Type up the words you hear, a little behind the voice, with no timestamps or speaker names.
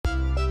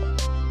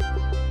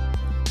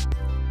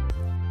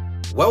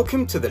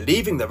Welcome to the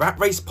Leaving the Rat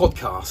Race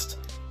podcast.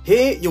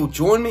 Here you'll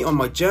join me on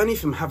my journey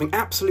from having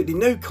absolutely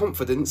no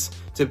confidence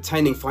to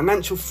obtaining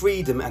financial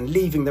freedom and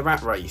leaving the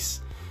rat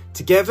race.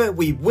 Together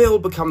we will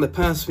become the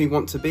person we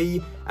want to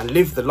be and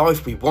live the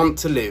life we want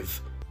to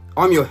live.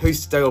 I'm your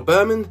host Dale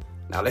Berman.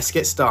 Now let's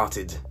get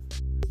started.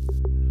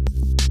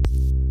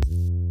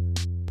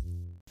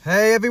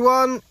 Hey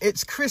everyone,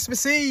 it's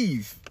Christmas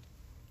Eve.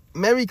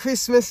 Merry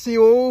Christmas to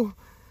you all.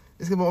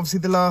 It's going to be obviously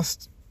the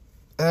last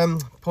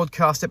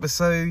podcast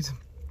episode,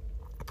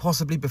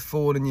 possibly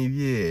before the new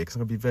year, because I'm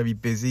going to be very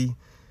busy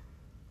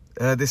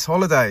this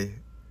holiday.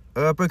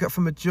 I broke up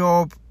from a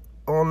job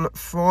on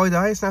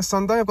Friday. It's now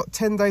Sunday. I've got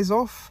 10 days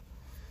off,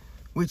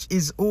 which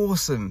is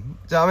awesome.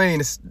 Do you know what I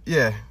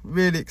mean?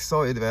 Really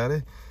excited about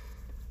it.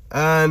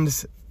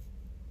 And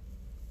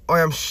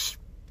I am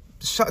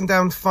shutting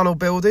down funnel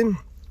building.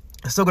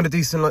 I'm still going to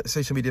do some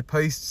social media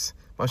posts.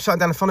 But I'm shutting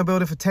down the funnel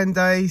builder for 10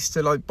 days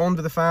to bond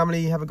with the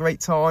family, have a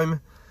great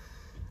time,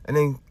 and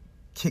then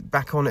kick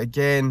back on it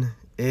again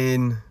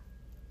in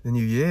the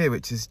new year,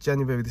 which is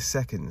January the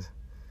 2nd.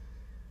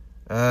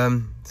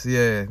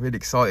 Really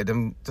excited.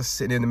 I'm just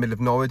sitting in the middle of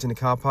Norwich in the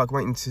car park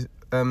waiting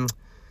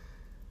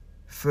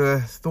for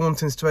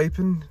Thorntons to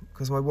open,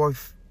 because my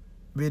wife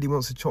really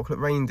wants a chocolate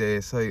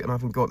reindeer, and I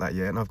haven't got that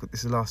yet, and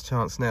this is the last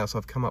chance now, so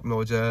I've come up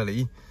Norwich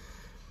early.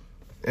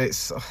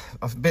 It's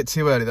a bit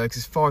too early though, because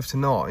it's 5 to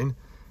 9,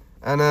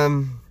 and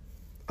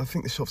I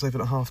think the shop's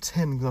open at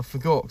 10:30, because I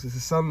forgot, because it's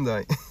a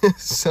Sunday.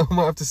 So I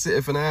might have to sit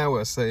here for an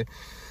hour. So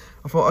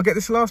I thought I'll get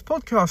this last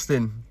podcast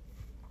in.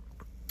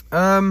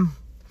 I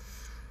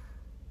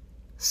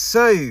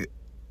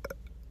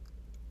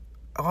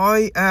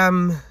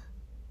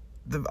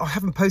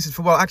haven't posted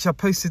for a while. Actually,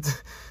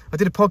 I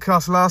did a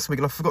podcast last week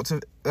and I forgot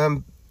to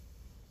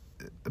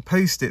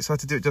post it, so I had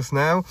to do it just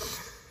now.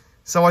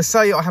 So I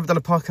say I haven't done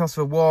a podcast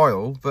for a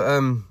while, but I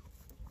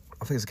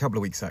think it's a couple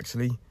of weeks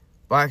actually.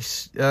 But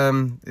actually,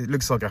 it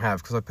looks like I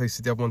have, because I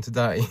posted the other one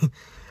today.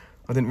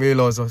 I didn't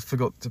realise I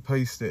forgot to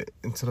post it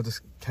until I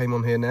just came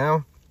on here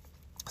now.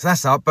 So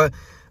that's up, but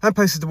I haven't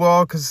posted a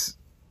while because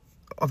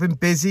I've been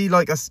busy.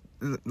 The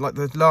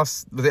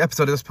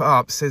episode I just put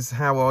up says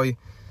how I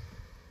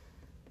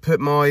put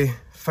my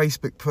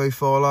Facebook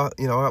profile up.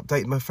 I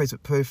updated my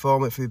Facebook profile,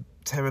 went through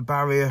Terror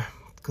Barrier,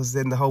 because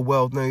then the whole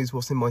world knows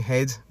what's in my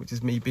head, which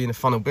is me being a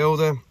funnel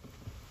builder,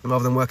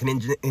 rather than working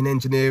in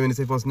engineering as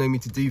everyone's known me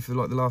to do for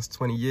the last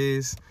 20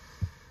 years.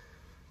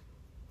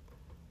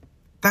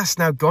 That's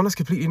now gone. It's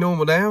completely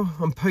normal now.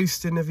 I'm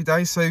posting every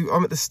day, so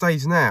I'm at the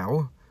stage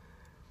now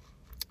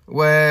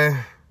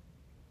where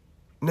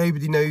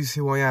nobody knows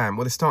who I am.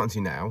 Well, they're starting to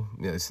now,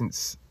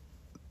 since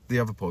the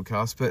other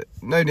podcast, but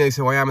nobody knows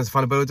who I am as a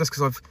funnel builder, just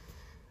because I've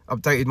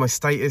updated my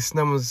status.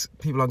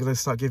 People are going to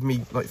start giving me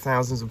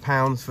thousands of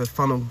pounds for a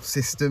funnel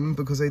system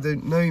because they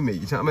don't know me. Do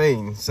you know what I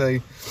mean? So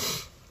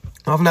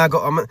I've now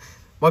got.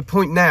 My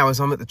point now is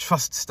I'm at the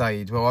trust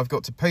stage where I've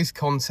got to post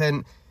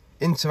content,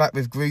 interact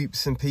with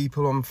groups and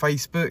people on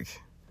Facebook,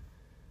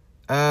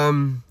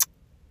 and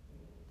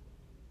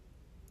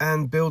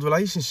build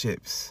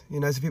relationships.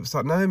 So people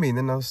start knowing me, and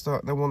then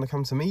they'll want to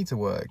come to me to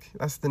work.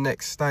 That's the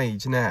next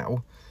stage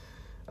now.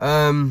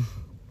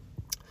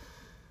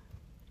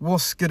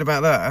 What's good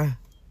about that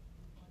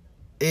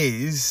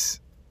is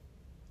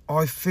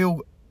I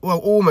feel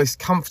almost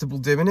comfortable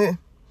doing it.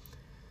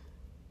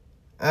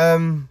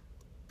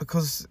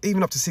 Because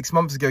even up to 6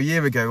 months ago, a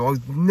year ago, I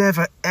would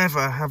never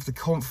ever have the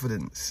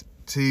confidence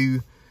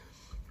to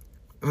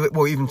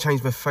even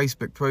change my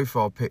Facebook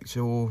profile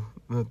picture or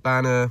the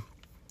banner,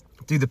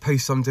 do the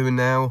posts I'm doing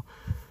now.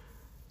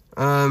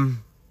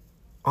 I'm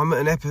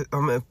at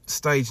a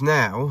stage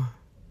now,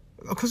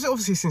 because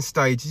obviously it's in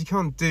stages. You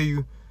can't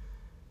do.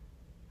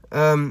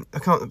 I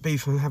can't be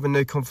from having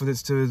no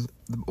confidence to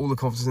all the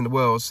confidence in the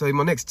world. So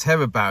my next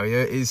terror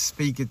barrier is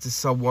speaking to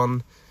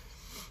someone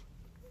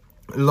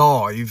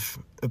live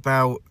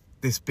about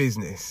this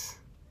business.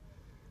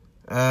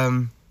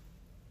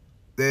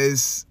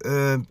 There's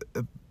a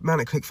man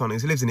at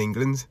ClickFunnels who lives in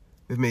England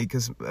with me,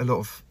 because a lot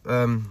of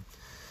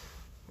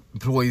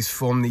employees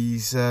from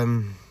these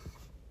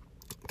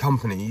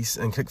companies,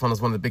 and ClickFunnels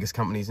is one of the biggest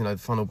companies in the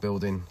funnel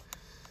building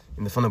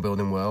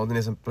world, and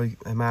there's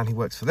a man who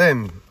works for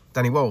them,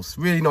 Danny Walsh,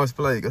 really nice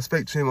bloke. I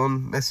spoke to him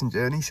on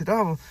Messenger and he said,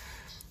 we'll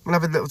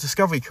have a little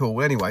discovery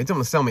call. Anyway, he doesn't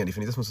want to sell me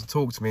anything, he just wants to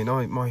talk to me,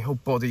 and my whole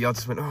body, I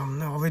just went, oh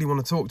no, I really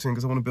want to talk to him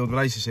because I want to build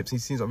relationships. He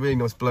seems like a really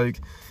nice bloke,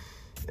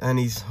 and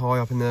he's high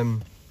up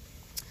in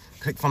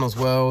ClickFunnels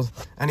world,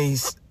 and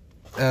he's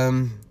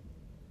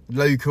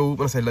local.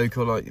 When I say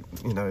local,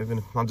 within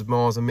 100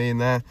 miles of me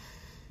and there,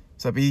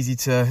 so it'd be easy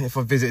to, if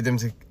I visited him,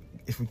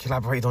 if we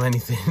collaborated on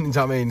anything. You know what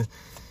I mean?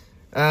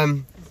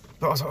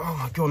 But I was like, oh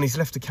my god, and he's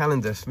left a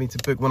calendar for me to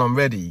book when I'm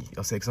ready.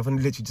 I said, because I've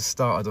only literally just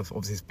started off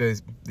this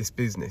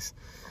business.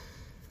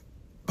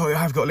 But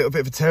I've got a little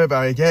bit of a terror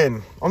barrier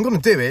again. I'm going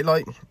to do it.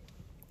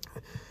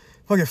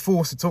 If I get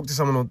forced to talk to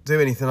someone or do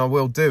anything, I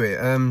will do it.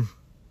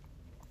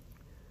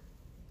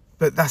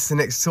 But that's the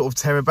next sort of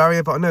terror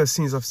barrier. But I know as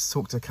soon as I've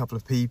talked to a couple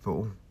of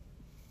people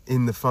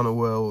in the funnel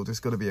world, it's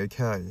got to be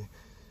okay.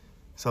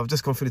 So I've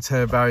just gone through the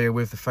terror barrier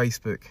with the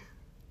Facebook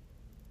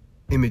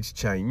image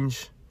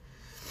change.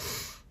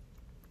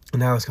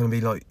 And now it's going to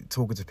be like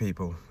talking to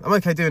people. I'm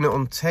okay doing it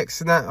on text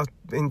and that. I've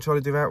been trying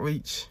to do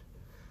outreach,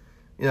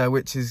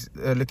 which is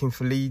looking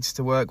for leads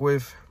to work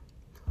with.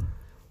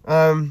 But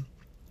I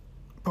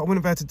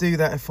wouldn't be able to do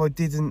that if I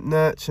didn't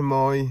nurture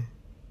my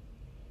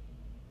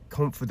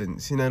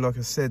confidence. Like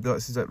I said, like,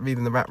 this is like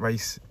reading the rat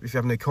race if you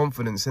have no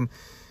confidence. And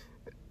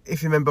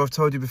if you remember, I've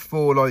told you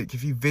before, like,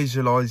 if you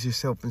visualise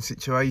yourself in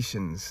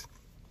situations,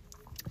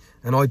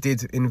 and I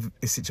did in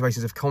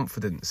situations of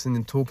confidence and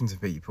in talking to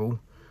people,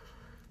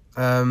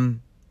 that's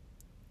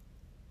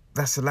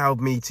allowed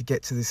me to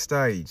get to this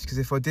stage. Because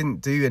if I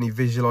didn't do any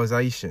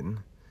visualisation,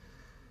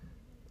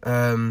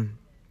 it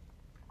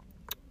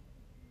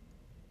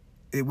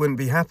wouldn't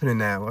be happening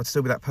now. I'd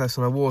still be that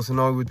person I was,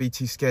 and I would be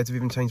too scared to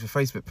even change the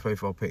Facebook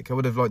profile pic. I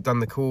would have done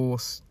the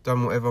course,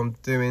 done whatever I'm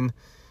doing,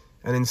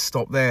 and then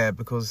stopped there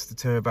because the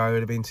terror barrier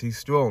would have been too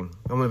strong.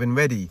 I wouldn't have been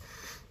ready.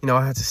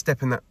 I had to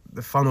step in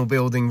the funnel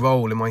building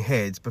role in my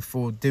head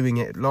before doing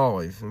it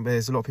live. And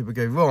there's a lot of people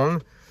go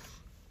wrong.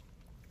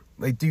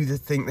 They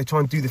try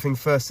and do the thing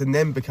first and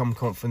then become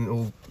confident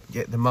or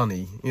get the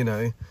money,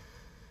 And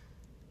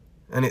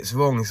it's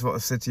wrong. It's what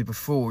I've said to you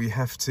before. You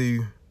have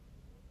to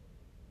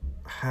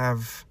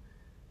have,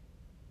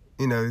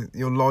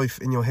 your life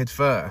in your head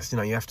first.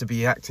 You have to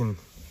be acting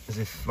as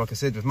if, like I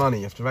said, with money,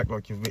 you have to act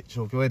like you're rich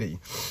already.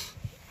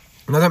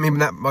 And I don't mean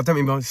that. I don't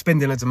mean by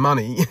spending loads of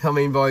money. I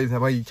mean by the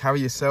way you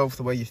carry yourself,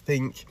 the way you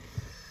think.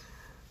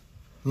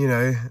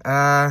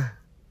 And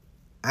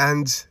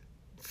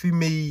for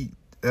me,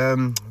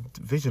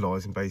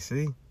 visualising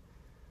basically,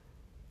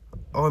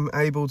 I'm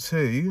able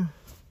to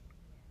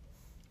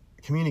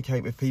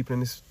communicate with people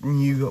in this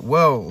new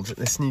world,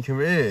 this new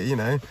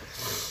career.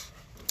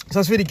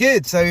 So it's really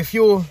good. So if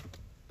you're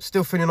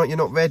still feeling like you're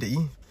not ready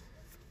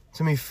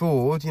to move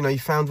forward, you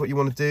found what you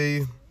want to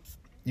do,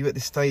 you're at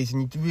this stage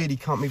and you really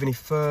can't move any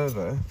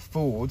further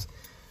forward,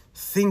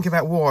 think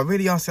about why.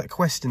 Really ask that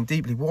question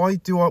deeply. Why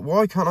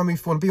can't I move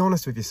forward? And be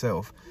honest with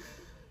yourself.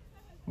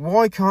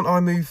 Why can't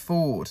I move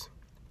forward?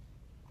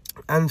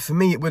 And for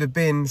me, it would have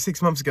been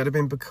 6 months ago, it would have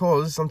been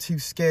because I'm too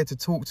scared to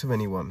talk to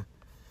anyone.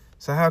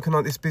 So how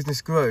can this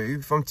business grow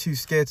if I'm too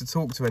scared to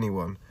talk to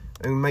anyone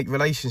and make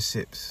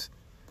relationships?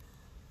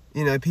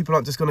 People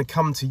aren't just going to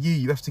come to you.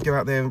 You have to go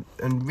out there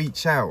and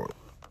reach out,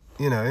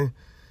 You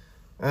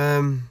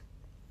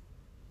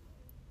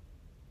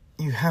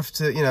have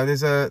to,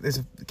 there's a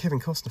Kevin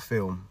Costner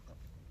film.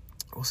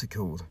 What's it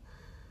called?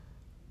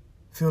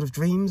 Field of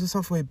Dreams or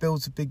something, where he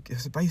builds a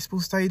baseball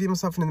stadium or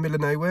something in the middle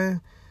of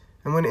nowhere.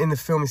 And when in the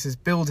film he says,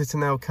 build it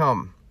and they'll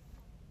come.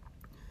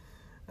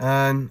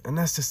 And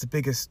that's just the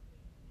biggest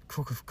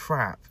crock of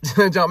crap.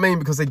 Do you know what I mean?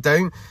 Because they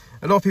don't.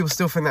 A lot of people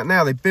still think that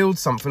now. They build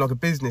something like a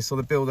business or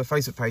they build a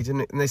Facebook page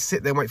and they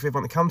sit there and wait for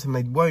everyone to come to them.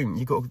 They won't.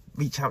 You've got to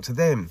reach out to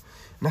them.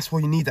 And that's why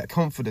you need that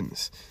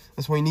confidence.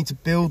 That's why you need to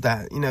build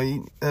that,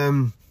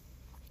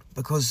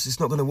 because it's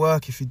not going to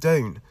work if you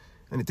don't.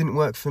 And it didn't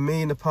work for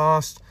me in the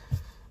past.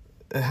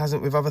 It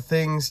hasn't with other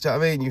things. Do you know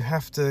what I mean? You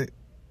have to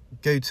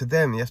go to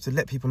them. You have to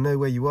let people know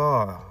where you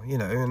are,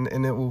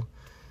 and it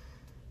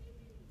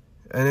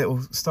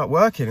will start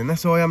working. And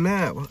that's who I am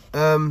now.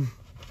 And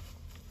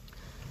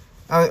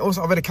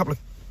also, I read a couple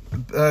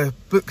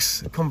of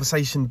books,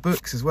 conversation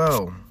books as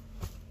well,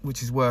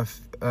 which is worth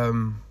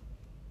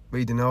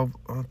reading. I'll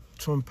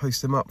try and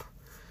post them up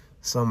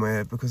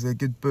somewhere because they're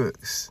good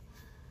books.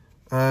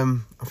 I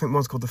think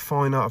one's called The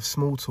Fine Art of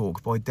Small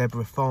Talk by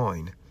Deborah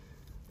Fine.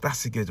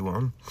 That's a good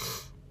one.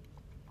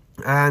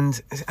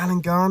 And is it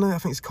Alan Garner? I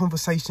think it's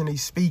Conversationally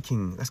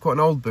Speaking. That's quite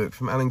an old book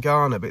from Alan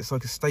Garner, but it's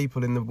like a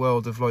staple in the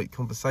world of like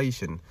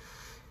conversation.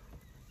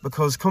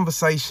 Because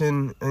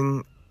conversation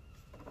and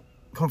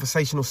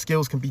conversational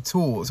skills can be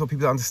taught. It's what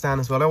people don't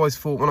understand as well. I always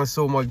thought when I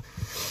saw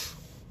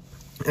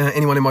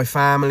anyone in my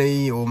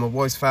family or my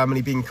wife's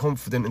family being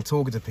confident and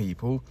talking to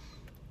people,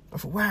 I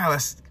thought, wow,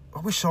 I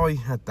wish I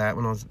had that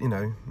when I was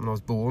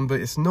born, but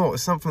it's not.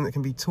 It's something that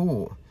can be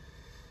taught.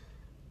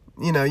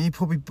 You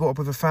probably brought up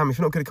with a family. If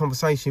you're not good at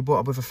conversation, you brought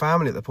up with a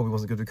family that probably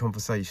wasn't good at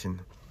conversation.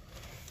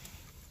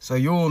 So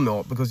you're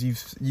not, because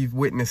you've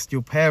witnessed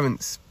your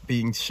parents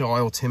being shy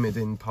or timid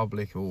in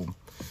public, or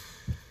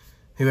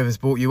whoever's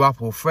brought you up,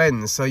 or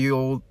friends. So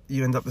you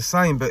end up the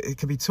same, but it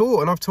can be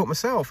taught, and I've taught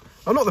myself.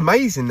 I'm not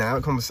amazing now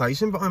at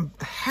conversation, but I'm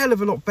a hell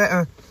of a lot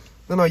better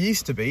than I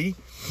used to be.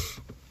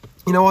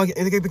 I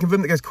get a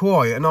room that goes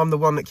quiet, and I'm the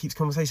one that keeps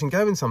conversation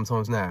going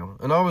sometimes now.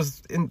 And I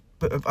was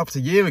up to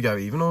a year ago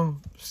even, I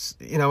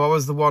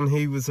was the one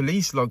who was the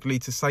least likely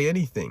to say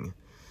anything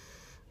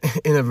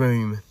in a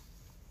room,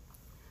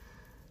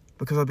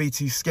 because I'd be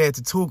too scared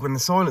to talk when the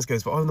silence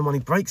goes. But I'm the one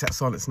who breaks that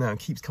silence now and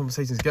keeps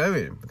conversations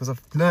going, because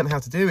I've learned how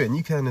to do it, and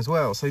you can as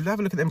well. So have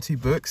a look at them two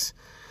books.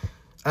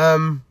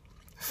 Fine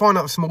Art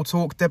of Small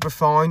Talk, Deborah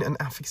Fine, and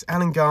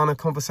Alan Garner,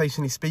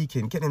 Conversationally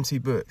Speaking. Get them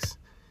two books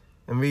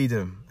and read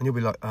them, and you'll be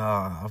like,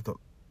 I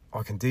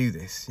can do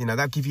this.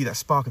 That'll give you that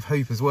spark of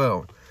hope as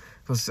well,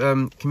 because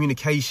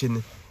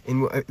communication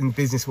in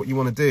business, what you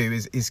want to do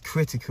is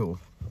critical.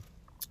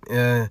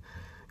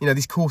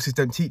 These courses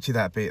don't teach you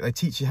that bit. They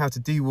teach you how to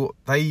do what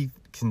they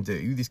can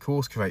do, these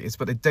course creators,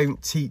 but they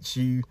don't teach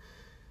you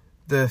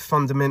the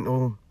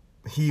fundamental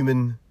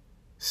human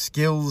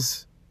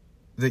skills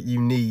that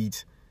you need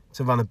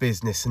to run a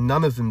business, and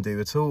none of them do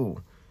at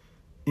all.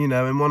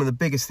 And one of the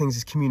biggest things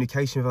is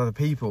communication with other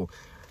people.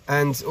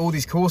 And all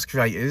these course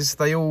creators,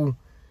 they all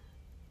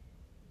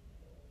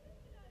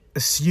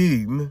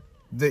assume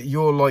that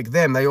you're like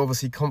them. They're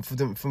obviously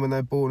confident from when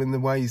they're born in the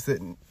ways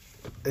that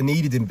are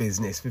needed in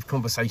business, with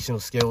conversational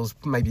skills,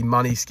 maybe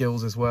money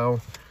skills as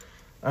well.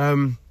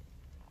 But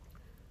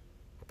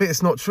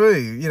it's not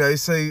true,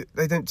 so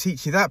they don't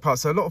teach you that part.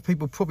 So a lot of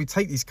people probably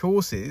take these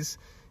courses,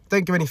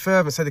 don't go any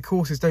further and say the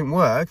courses don't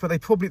work, but they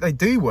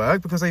do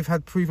work because they've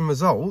had proven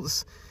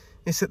results.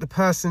 It's that the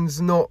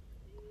person's not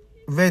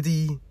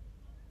ready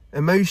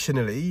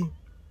emotionally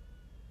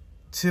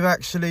to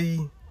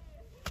actually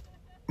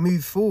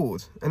move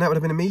forward. And that would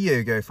have been a year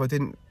ago if I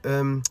didn't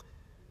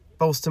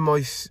bolster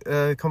my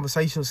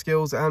conversational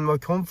skills and my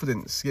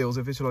confidence skills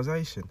of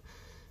visualization.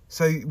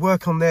 So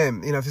work on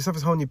them. If there's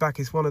something holding you back,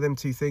 it's one of them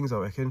two things, I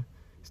reckon.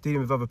 It's dealing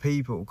with other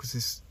people, because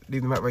it's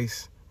leaving the rat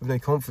race with no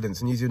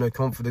confidence, and usually no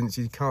confidence,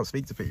 you can't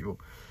speak to people.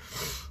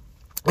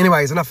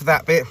 Anyways, enough of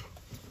that bit.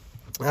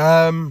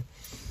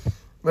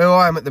 Where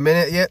I am at the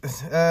minute,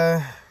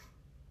 I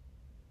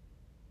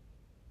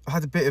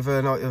had a bit of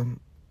a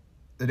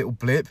little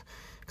blip,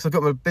 because I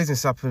got my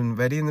business up and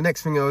ready, and the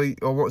next thing I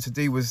wanted to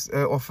do was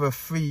offer a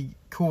free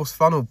course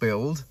funnel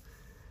build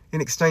in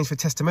exchange for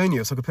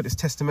testimonials. So I could put this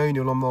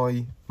testimonial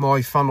on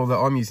my funnel that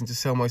I'm using to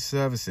sell my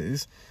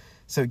services,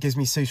 so it gives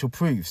me social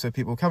proof, so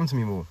people come to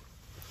me more.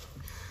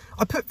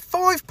 I put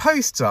 5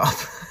 posts up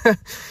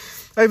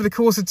over the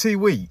course of 2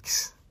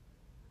 weeks,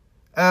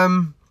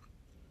 and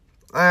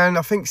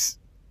I think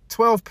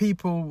 12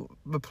 people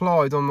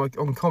replied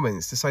on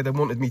comments to say they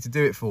wanted me to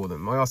do it for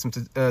them. I asked them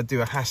to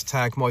do a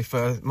hashtag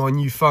my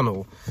new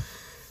funnel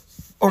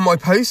on my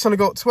post, and I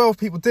got 12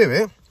 people do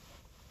it.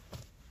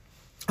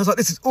 I was like,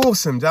 this is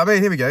awesome. Do you know what I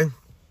mean? Here we go.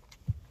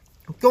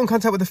 Got in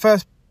contact with the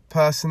first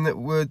person that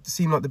would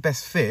seem like the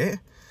best fit.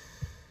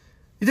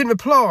 He didn't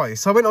reply,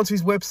 so I went onto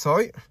his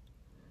website.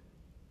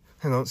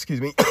 Hang on, excuse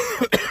me.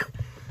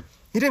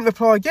 He didn't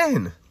reply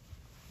again.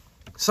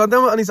 So I then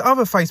went on his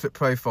other Facebook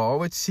profile,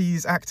 which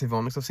he's active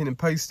on, because I've seen him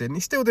posted, and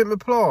he still didn't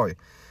reply.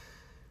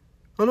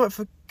 I'm like,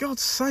 for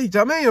God's sake, do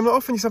you know what I mean? I'm not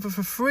offering you something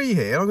for free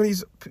here. I'm going to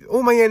use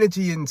all my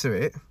energy into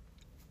it.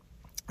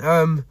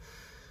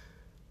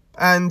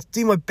 And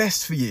do my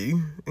best for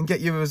you and get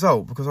you a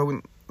result, because I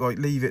wouldn't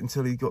leave it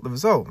until he got the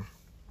result.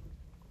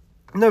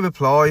 No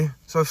reply.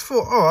 So I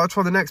thought, I'll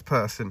try the next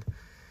person.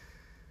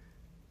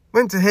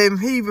 Went to him.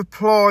 He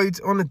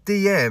replied on a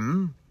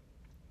DM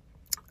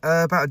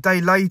about a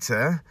day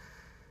later,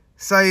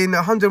 saying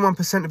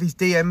 101% of his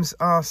DMs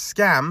are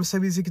scams,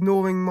 so he's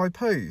ignoring my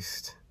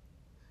post.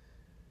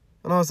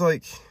 And I was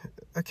like,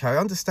 okay, I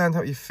understand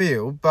how you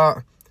feel,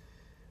 but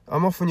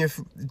I'm offering you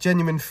a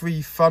genuine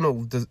free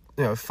funnel,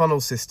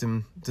 funnel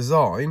system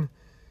design,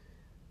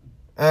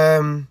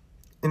 in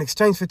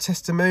exchange for a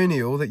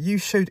testimonial that you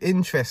showed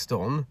interest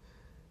on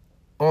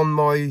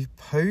my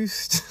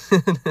post.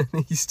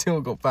 And he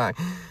still got back.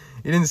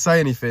 He didn't say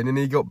anything, and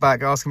he got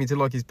back asking me to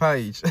like his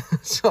page.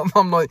 So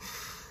I'm like,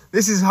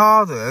 this is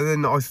harder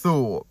than I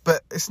thought,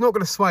 but it's not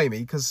going to sway me,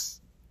 because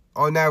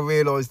I now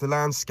realise the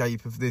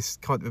landscape of this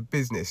kind of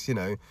business,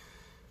 no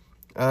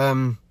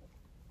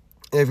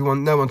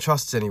one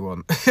trusts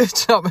anyone. Do you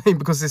know what I mean?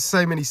 Because there's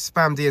so many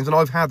spam DMs, and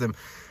I've had them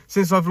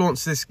since I've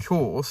launched this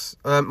course,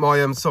 my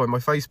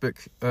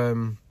Facebook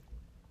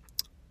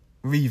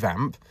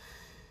revamp,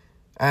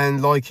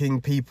 and liking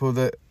people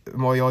that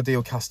my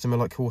ideal customer,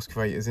 like course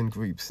creators in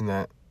groups and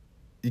that.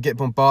 You get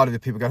bombarded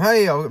with people going,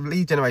 hey,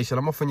 lead generation,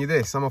 I'm offering you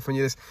this, I'm offering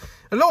you this.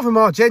 A lot of them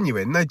are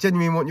genuine. They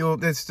genuinely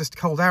want there's just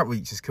cold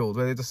outreach, it's called,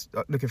 where they're just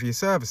looking for your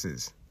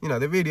services.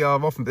 They really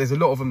are often, but there's a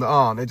lot of them that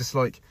aren't. They're just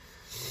like,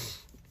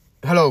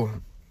 hello,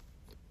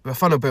 a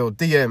funnel build,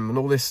 DM, and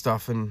all this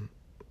stuff. And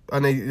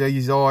they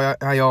use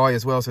AI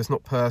as well, so it's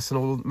not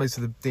personal. Most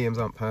of the DMs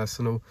aren't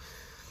personal.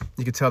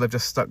 You can tell they've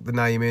just stuck the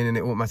name in, and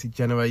it automatically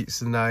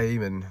generates the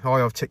name, and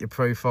hi, I've checked your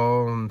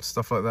profile and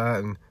stuff like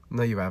that. And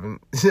no, you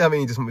haven't. I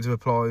mean, you just want me to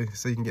apply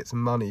so you can get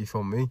some money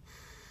from me.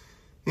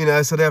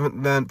 So they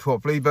haven't learnt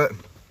properly. But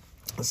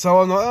so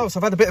I'm like, so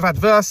I've had a bit of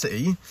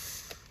adversity. It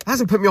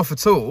hasn't put me off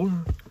at all.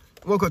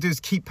 What I've got to do is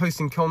keep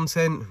posting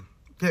content,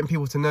 getting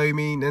people to know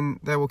me, and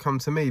they will come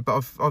to me.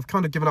 But I've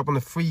kind of given up on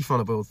the free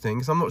funnel build thing,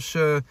 because I'm not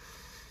sure.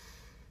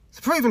 It's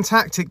a proven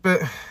tactic,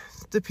 but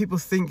do people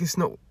think it's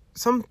not?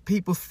 Some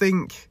people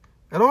think,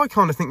 and I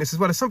kind of think this as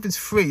well, if something's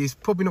free, it's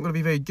probably not going to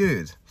be very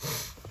good.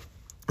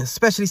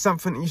 Especially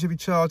something that you should be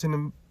charging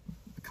them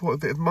quite a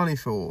bit of money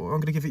for. I'm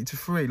going to give it to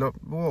free, like,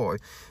 why?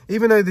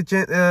 Even though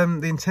the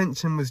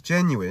intention was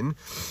genuine,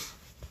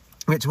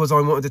 which was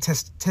I wanted a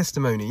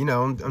testimony,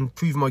 and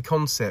prove my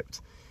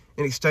concept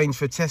in exchange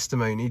for a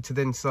testimony to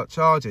then start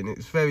charging.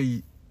 It's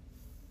very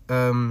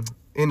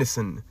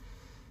innocent.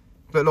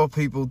 But a lot of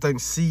people don't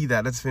see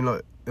that. They just feel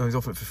like, he's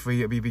offering it for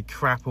free, it'll be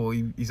crap, or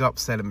he's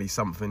upselling me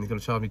something, he's going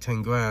to charge me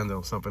 10 grand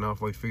or something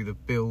halfway through the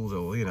build,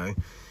 or, you know.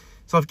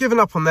 So I've given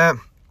up on that.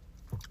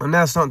 I'm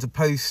now starting to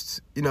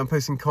post, you know, I'm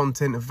posting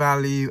content of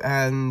value,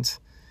 and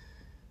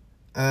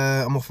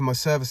I'm offering my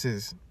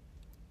services.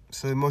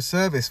 So my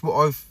service, what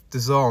I've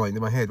designed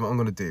in my head, what I'm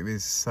going to do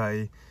is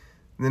say,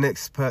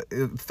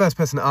 the first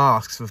person that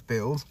asks for a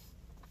build,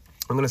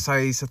 I'm going to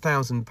say it's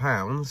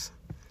 £1,000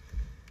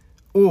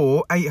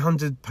 or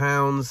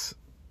 £800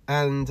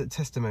 and a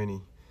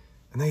testimony.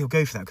 And they'll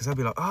go for that, because they'll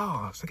be like,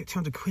 oh, so I get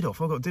 200 quid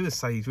off. All I've got to do is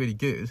say he's really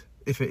good,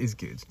 if it is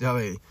good. Do you know what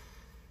I mean?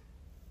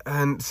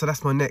 And so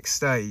that's my next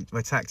stage,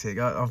 my tactic.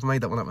 I've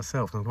made that one up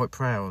myself, and I'm quite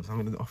proud. I'm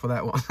going to offer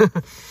that one.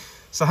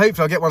 So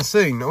hopefully I'll get one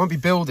soon. I won't be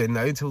building,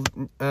 though, until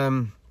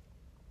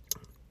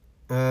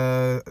the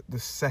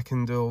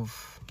 2nd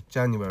of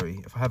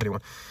January, if I have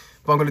anyone.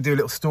 But I'm going to do a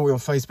little story on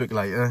Facebook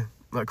later,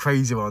 like a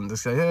crazy one, to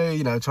say, hey,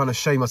 you know, trying to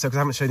show myself, because I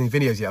haven't shown any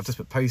videos yet. I've just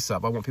put posts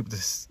up. I want people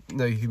to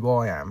know who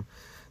I am.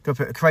 Going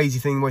to put a crazy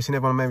thing, wishing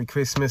everyone a Merry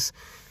Christmas,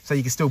 so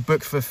you can still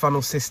book for a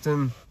funnel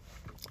system,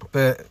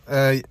 but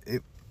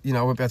you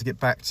know, I won't be able to get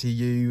back to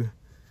you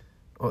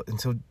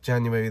until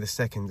January the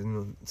 2nd,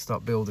 and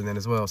start building then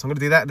as well. So I'm going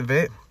to do that in a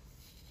bit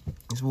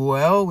as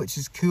well, which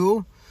is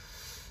cool.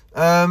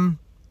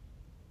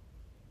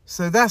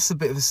 So that's a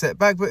bit of a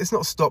setback, but it's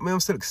not stopped me. I'm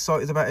still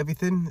excited about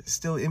everything. It's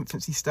still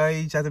infancy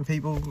stage, adding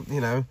people, you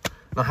know.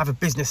 And I have a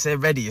business there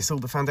ready. It's all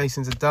the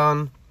foundations are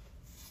done.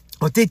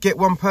 I did get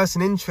one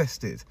person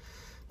interested.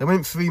 They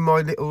went through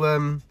my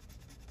little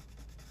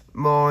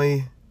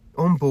my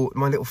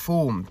little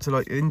form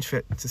to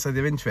say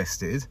they're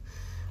interested.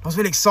 I was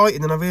really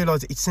excited, and I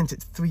realised that he'd sent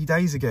it 3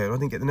 days ago, and I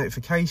didn't get the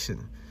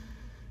notification.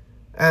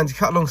 And to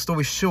cut a long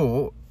story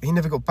short, he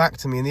never got back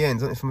to me in the end.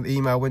 I don't know if the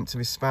email went to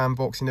his spam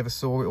box, he never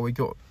saw it, or he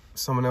got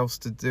someone else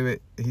to do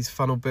it, his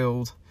funnel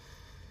build.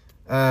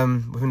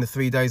 Within the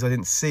 3 days I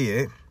didn't see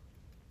it,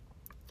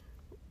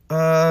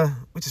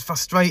 which is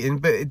frustrating,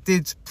 but it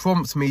did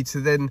prompt me to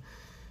then,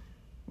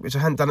 which I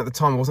hadn't done at the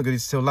time, I wasn't going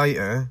to do until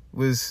later,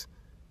 was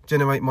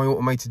generate my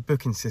automated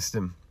booking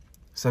system.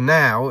 So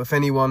now, if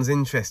anyone's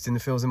interested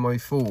and fills in my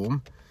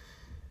form,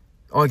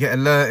 I get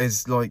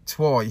alerted like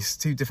twice.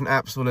 2 different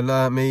apps will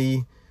alert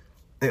me.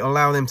 It'll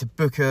allow them to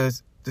book a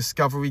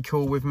discovery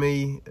call with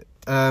me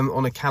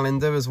on a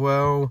calendar as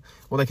well,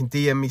 or they can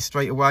DM me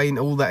straight away, and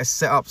all that is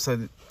set up so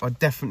that I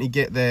definitely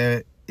get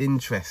their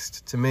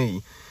interest to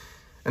me.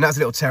 And that's a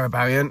little terror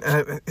barrier, and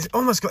it's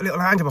almost got a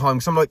little anger behind me,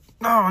 because I'm like,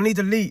 no, I need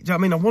a lead. Do you know what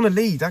I mean? I want a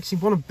lead. I actually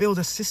want to build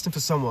a system for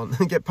someone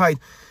and get paid.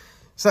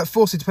 So that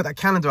forced me to put that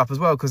calendar up as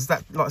well, because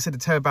that, like I said, the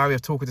terror barrier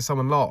of talking to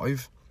someone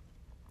live,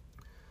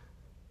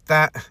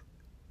 that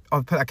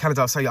I'll put that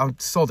calendar up, say, I'm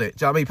sod it.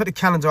 Do you know what I mean? Put the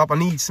calendar up, I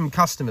need some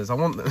customers, I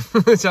want them.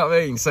 Do you know what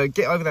I mean? So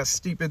get over that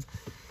stupid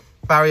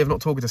barrier of not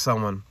talking to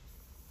someone.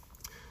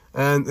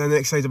 And the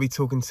next stage I'll be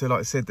talking to, like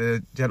I said,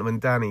 the gentleman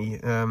Danny,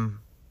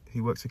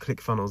 who works for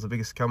ClickFunnels, the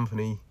biggest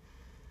company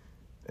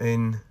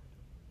in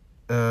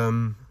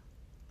the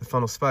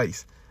funnel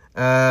space.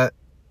 So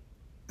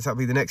that'll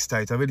be the next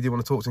stage. I really do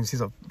want to talk to him. He's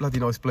a bloody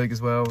nice bloke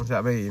as well. Do you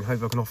know what I mean?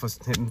 Hope I can offer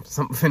him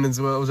something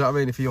as well. Do you know what I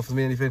mean? If he offers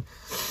me anything.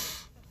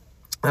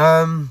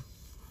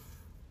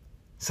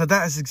 So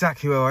that is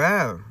exactly where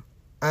I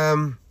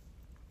am.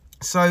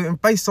 So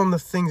based on the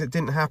things that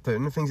didn't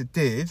happen, the things that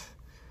did,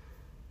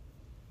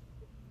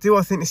 do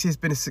I think this year's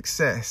been a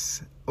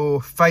success or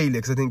failure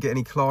because I didn't get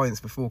any clients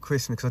before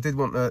Christmas? Because I did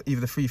want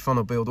either the free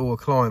funnel build or a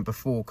client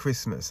before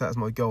Christmas. That's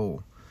my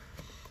goal.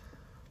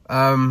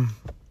 And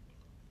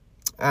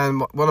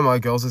one of my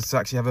goals is to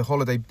actually have a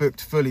holiday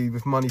booked fully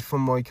with money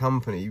from my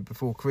company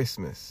before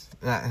Christmas.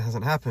 That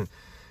hasn't happened.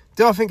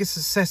 Do I think it's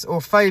a success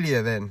or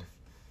failure then?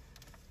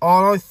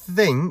 I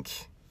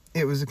think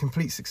it was a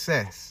complete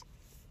success.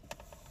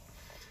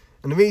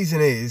 And the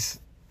reason is,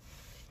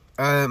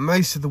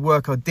 most of the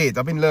work I did,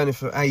 I've been learning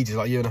for ages,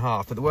 like a year and a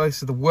half, but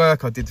most of the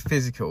work I did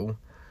physical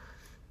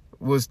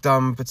was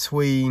done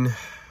between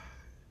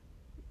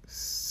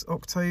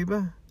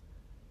October,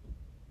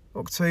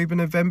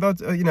 November.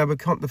 You know,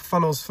 the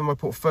funnels for my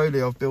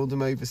portfolio, I've built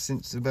them over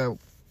since about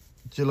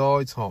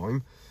July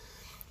time.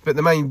 But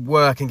the main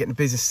work and getting the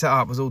business set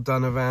up was all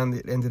done around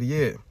the end of the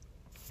year.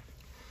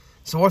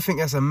 So I think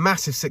that's a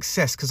massive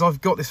success because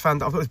I've got this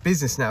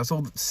business now. It's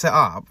all set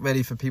up,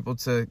 ready for people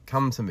to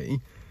come to me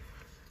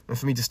and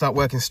for me to start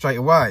working straight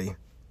away.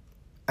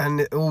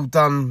 And it all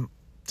done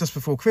just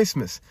before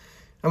Christmas.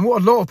 And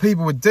what a lot of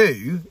people would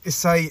do is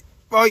say,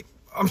 right,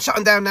 I'm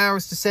shutting down now,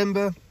 it's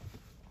December,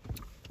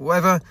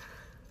 whatever.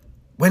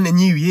 When the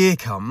new year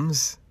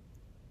comes,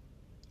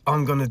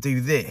 I'm going to do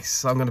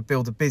this. I'm going to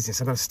build a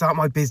business. I'm going to start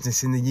my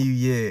business in the new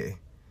year.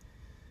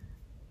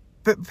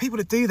 But people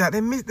that do that,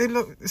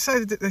 they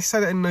say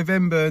that in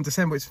November and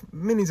December, which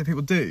millions of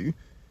people do.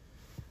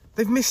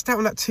 They've missed out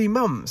on that 2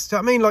 months. Do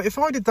you know what I mean? Like if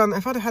I'd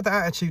have had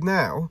that attitude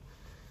now,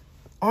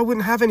 I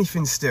wouldn't have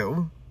anything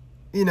still.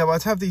 You know,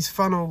 I'd have these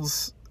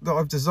funnels that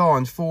I've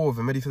designed for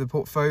them, ready for the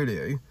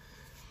portfolio.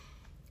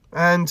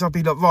 And I'd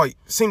be like, right,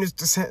 as soon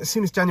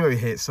as January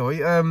hits,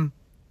 I'm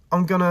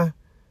gonna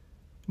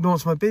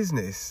launch my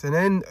business. And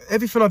then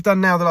everything I've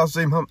done now the last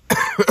 2 months,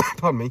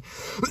 pardon me,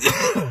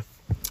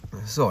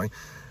 sorry,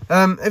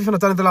 everything I've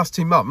done in the last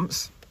 2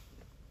 months,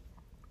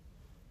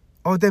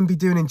 I would then be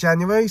doing in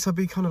January, so I'd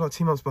be kind of like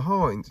 2 months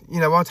behind. You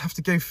know, I'd have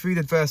to go through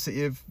the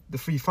adversity of the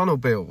free funnel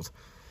build,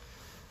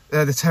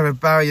 the terror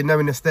barrier,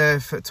 knowing it's there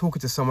for talking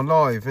to someone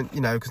live, and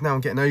you know, because now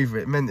I'm getting over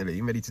it mentally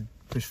and ready to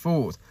push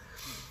forward.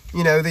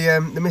 You know,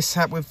 the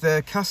mishap with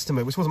the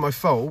customer, which wasn't my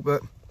fault,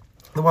 but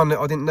the one that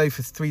I didn't know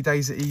for 3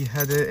 days that he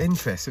had an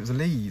interest, it was a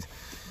lead.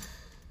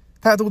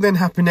 That'll then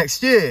happen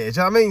next year, do you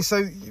know what I mean?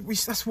 So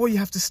that's why you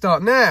have to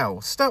start now.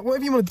 Start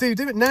whatever you want to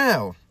do it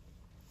now.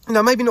 You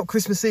know, maybe not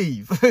Christmas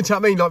Eve, do you know what I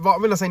mean? Like,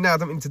 when I say now, I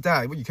don't mean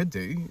today. What you could do,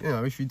 you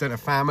know, if you don't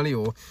have family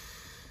or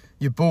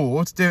you're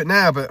bored, do it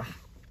now. But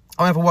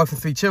I have a wife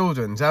and 3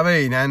 children, do you know what I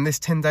mean? And this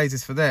 10 days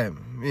is for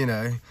them, you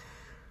know.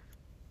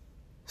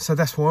 So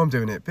that's why I'm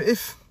doing it. But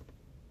if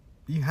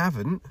you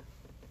haven't,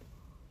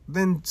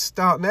 then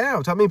start now, do you know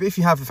what I mean? But if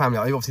you have a family,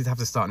 you obviously have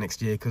to start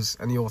next year,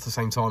 and you're at the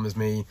same time as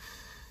me.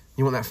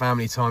 You want that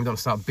family time. You don't want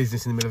to start a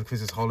business in the middle of a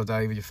Christmas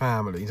holiday with your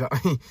family, do you know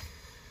what I mean?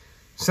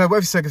 So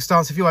whatever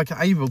circumstance, if you're like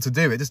able to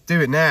do it, just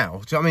do it now. Do you know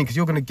what I mean? Because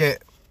you're going to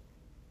get,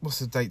 what's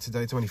the date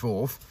today,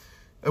 24th?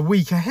 A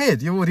week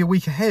ahead. You're already a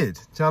week ahead.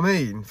 Do you know what I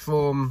mean?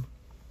 From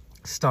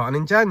starting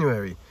in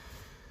January.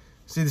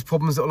 See, there's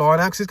problems that will iron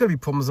out, because there's going to be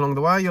problems along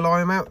the way. You'll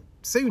iron them out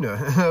sooner,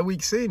 a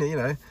week sooner, you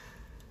know.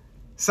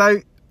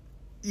 So,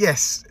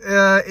 yes,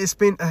 it's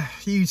been a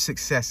huge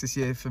success this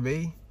year for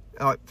me,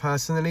 like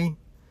personally,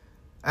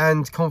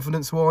 and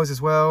confidence-wise as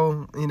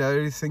well. You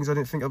know, things I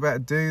didn't think about to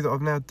do that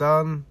I've now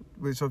done,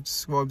 which I've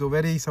described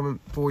already, so I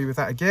won't bore you with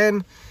that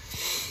again.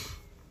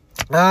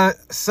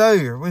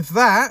 So, with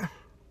that,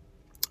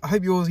 I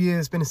hope your year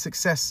has been a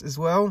success as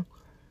well,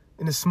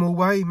 in a small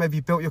way. Maybe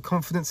you built your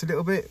confidence a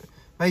little bit.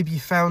 Maybe you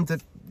found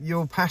that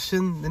your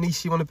passion, the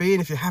niche you want to be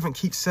in. If you haven't,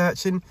 keep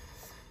searching.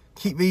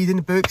 Keep reading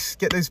the books.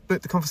 Get those the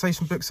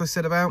conversation books I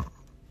said about.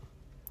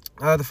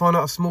 The Fine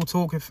Art of Small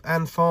Talk with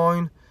Anne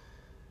Fine.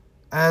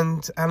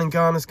 And Alan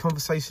Garner's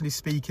Conversationally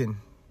Speaking.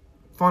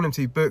 Find them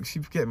 2 books.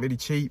 You get them really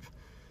cheap.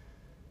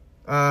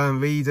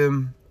 Read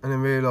them, and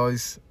then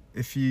realise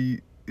if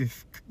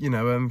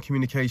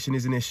communication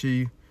is an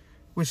issue,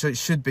 which it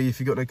should be if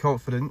you've got no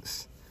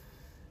confidence,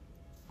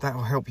 that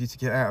will help you to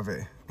get out of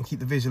it. And keep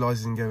the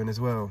visualising going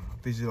as well.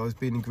 Visualise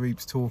being in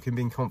groups, talking,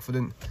 being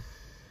confident.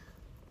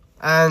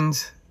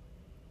 And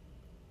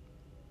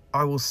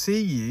I will see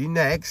you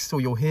next,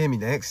 or you'll hear me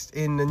next,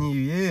 in the new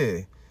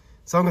year.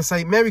 So I'm going to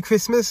say Merry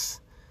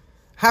Christmas,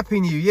 Happy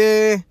New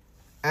Year,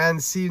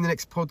 and see you in the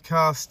next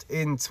podcast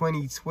in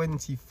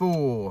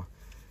 2024.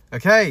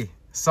 Okay,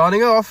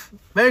 signing off.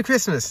 Merry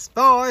Christmas.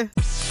 Bye.